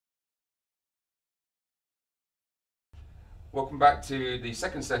Welcome back to the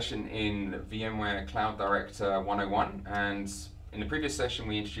second session in VMware Cloud Director 101, and in the previous session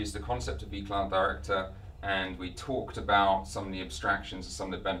we introduced the concept of vCloud Director and we talked about some of the abstractions and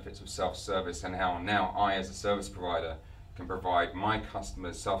some of the benefits of self-service and how now I as a service provider can provide my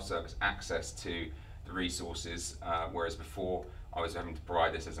customers self-service access to the resources, whereas before I was having to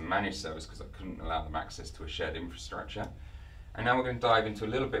provide this as a managed service because I couldn't allow them access to a shared infrastructure. And now we're going to dive into a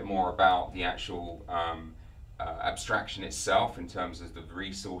little bit more about the actual abstraction itself in terms of the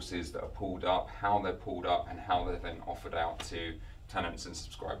resources that are pulled up, how they're pulled up, and how they're then offered out to tenants and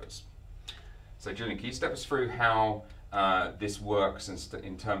subscribers. So Julian, can you step us through how this works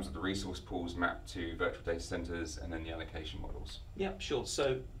in terms of the resource pools mapped to virtual data centers and then the allocation models? Yeah, sure.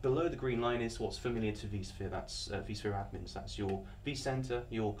 So below the green line is what's familiar to vSphere. That's vSphere admins. That's your vCenter,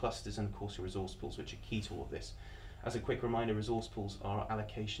 your clusters, and of course your resource pools, which are key to all of this. As a quick reminder, resource pools are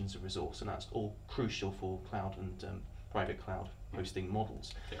allocations of resource, and that's all crucial for cloud and private cloud hosting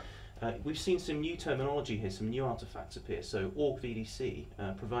models. Yeah. We've seen some new terminology here, some new artifacts appear. So org VDC,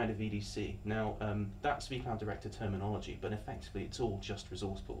 provider VDC. Now that's vCloud Director terminology, but effectively it's all just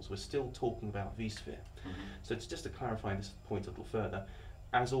resource pools. We're still talking about vSphere. So it's just to clarify this point a little further,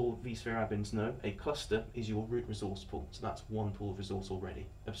 as all vSphere admins know, a cluster is your root resource pool. So that's one pool of resource already,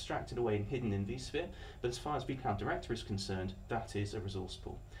 abstracted away and hidden in vSphere. But as far as vCloud Director is concerned, that is a resource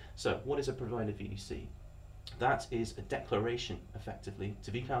pool. So what is a provider VDC? That is a declaration, effectively,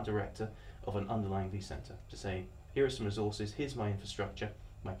 to vCloud Director of an underlying vCenter to say, here are some resources, here's my infrastructure,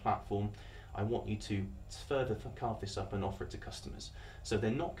 my platform. I want you to further carve this up and offer it to customers. So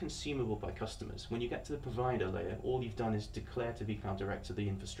they're not consumable by customers. When you get to the provider layer, all you've done is declare to vCloud Director the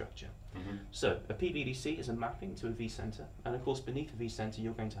infrastructure. So a PVDC is a mapping to a vCenter, and of course beneath a vCenter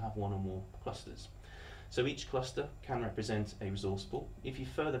you're going to have one or more clusters. So each cluster can represent a resource pool. If you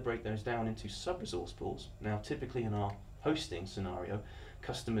further break those down into sub-resource pools, now typically in our hosting scenario,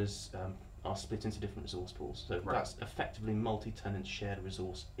 customers are split into different resource pools. So that's effectively multi-tenant shared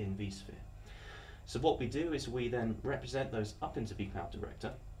resource in vSphere. So what we do is we then represent those up into vCloud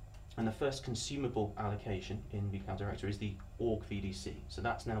Director, and the first consumable allocation in vCloud Director is the org VDC. So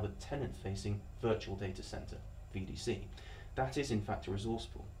that's now the tenant-facing virtual data center VDC. That is in fact a resource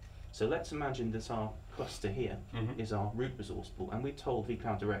pool. So let's imagine that our cluster here is our root resource pool, and we told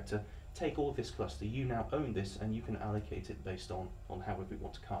vCloud Director, take all this cluster, you now own this, and you can allocate it based on however we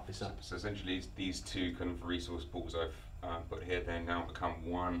want to carve this up. So essentially these two kind of resource pools I've put here, they now become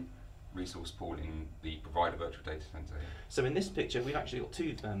one resource pool in the provider virtual data center. So in this picture we've actually got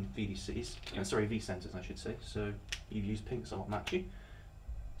two VDCs, sorry, vCenters I should say, so you've used pink so I'll match you.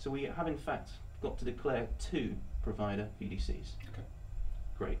 So we have in fact got to declare two provider VDCs. Okay.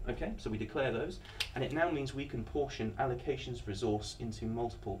 Great, okay, so we declare those, and it now means we can portion allocations resource into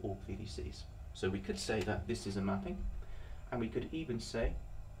multiple org VDCs. So we could say that this is a mapping, and we could even say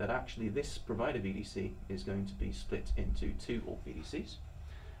that actually this provider VDC is going to be split into two org VDCs,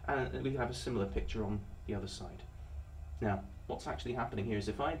 and we have a similar picture on the other side. Now, what's actually happening here is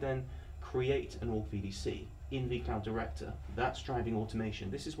if I then create an org VDC in vCloud Director, that's driving automation.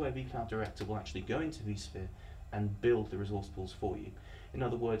 This is where vCloud Director will actually go into vSphere and build the resource pools for you. In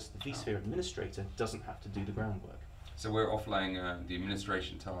other words, the vSphere administrator doesn't have to do the groundwork. So we're offloading the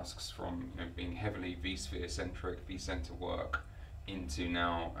administration tasks from being heavily vSphere-centric, vCenter work into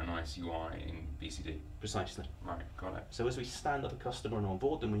now a nice UI in VCD. Precisely. Right, got it. So as we stand up a customer and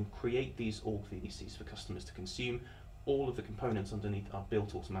onboard them, we create these org VDCs for customers to consume. All of the components underneath are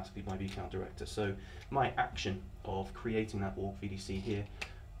built automatically by vCloud Director. So my action of creating that org VDC here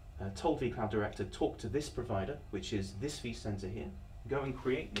told vCloud Director, talk to this provider, which is this vCenter here, go and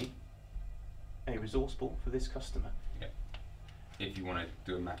create me a resource pool for this customer. Yeah. If you want to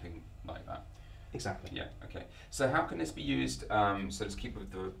do a mapping like that. Exactly. Yeah, okay. So how can this be used, so let's keep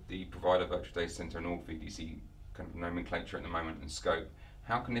with the provider virtual data center and org VDC kind of nomenclature at the moment and scope.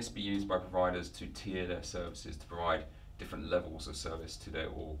 How can this be used by providers to tier their services to provide different levels of service to their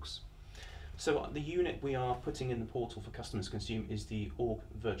orgs? So the unit we are putting in the portal for customers to consume is the org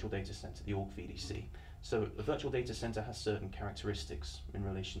virtual data center, the org VDC. So a virtual data center has certain characteristics in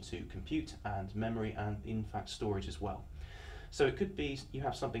relation to compute and memory and in fact storage as well. So it could be you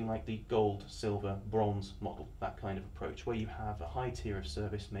have something like the gold, silver, bronze model, that kind of approach, where you have a high tier of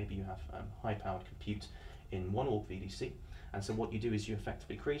service, maybe you have high powered compute in one org VDC, and so what you do is you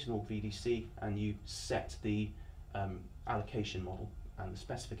effectively create an org VDC and you set the allocation model and the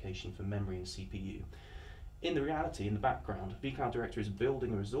specification for memory and CPU. In the reality, in the background, vCloud Director is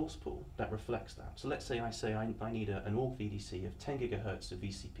building a resource pool that reflects that. So let's say I need an org VDC of 10 gigahertz of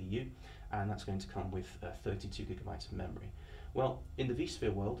vCPU, and that's going to come with 32 gigabytes of memory. Well, in the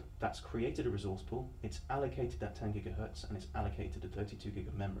vSphere world, that's created a resource pool, it's allocated that 10 gigahertz, and it's allocated a 32 gig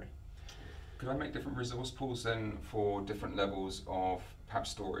of memory. Could I make different resource pools then for different levels of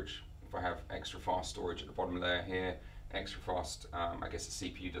perhaps storage? If I have extra fast storage at the bottom layer here, extra fast, I guess the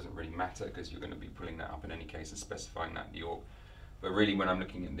CPU doesn't really matter because you're going to be pulling that up in any case and specifying that in the org. But really when I'm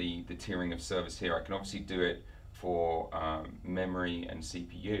looking at the tiering of service here, I can obviously do it for memory and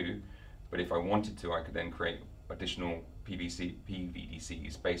CPU, but if I wanted to, I could then create additional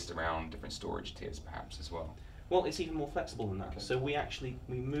PVDCs based around different storage tiers perhaps as well. Well, it's even more flexible than that. Okay. So we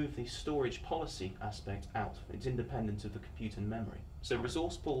move the storage policy aspect out. It's independent of the compute and memory. So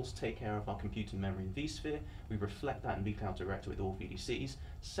resource pools take care of our compute and memory in vSphere. We reflect that in vCloud Director with all VDCs.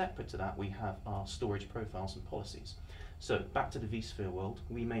 Separate to that, we have our storage profiles and policies. So back to the vSphere world,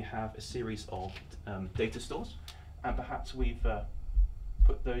 we may have a series of data stores, and perhaps we've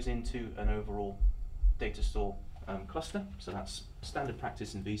put those into an overall data store cluster. So that's standard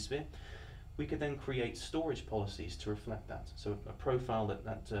practice in vSphere. We could then create storage policies to reflect that. So a profile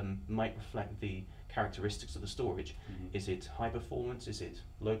that might reflect the characteristics of the storage. Mm-hmm. Is it high performance? Is it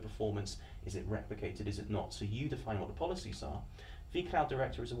low performance? Is it replicated? Is it not? So you define what the policies are. vCloud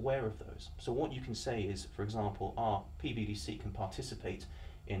Director is aware of those. So what you can say is, for example, our PVDC can participate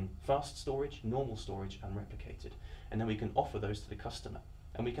in fast storage, normal storage, and replicated. And then we can offer those to the customer.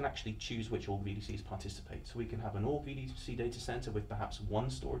 And we can actually choose which org VDCs participate. So we can have an org VDC data center with perhaps one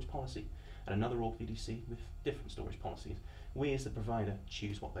storage policy, and another org VDC with different storage policies. We as the provider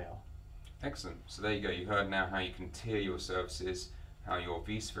choose what they are. Excellent. So there you go. You heard now how you can tier your services, how your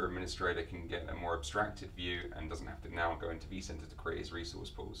vSphere administrator can get a more abstracted view and doesn't have to now go into vCenter to create his resource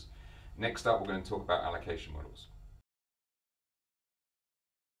pools. Next up, we're going to talk about allocation models.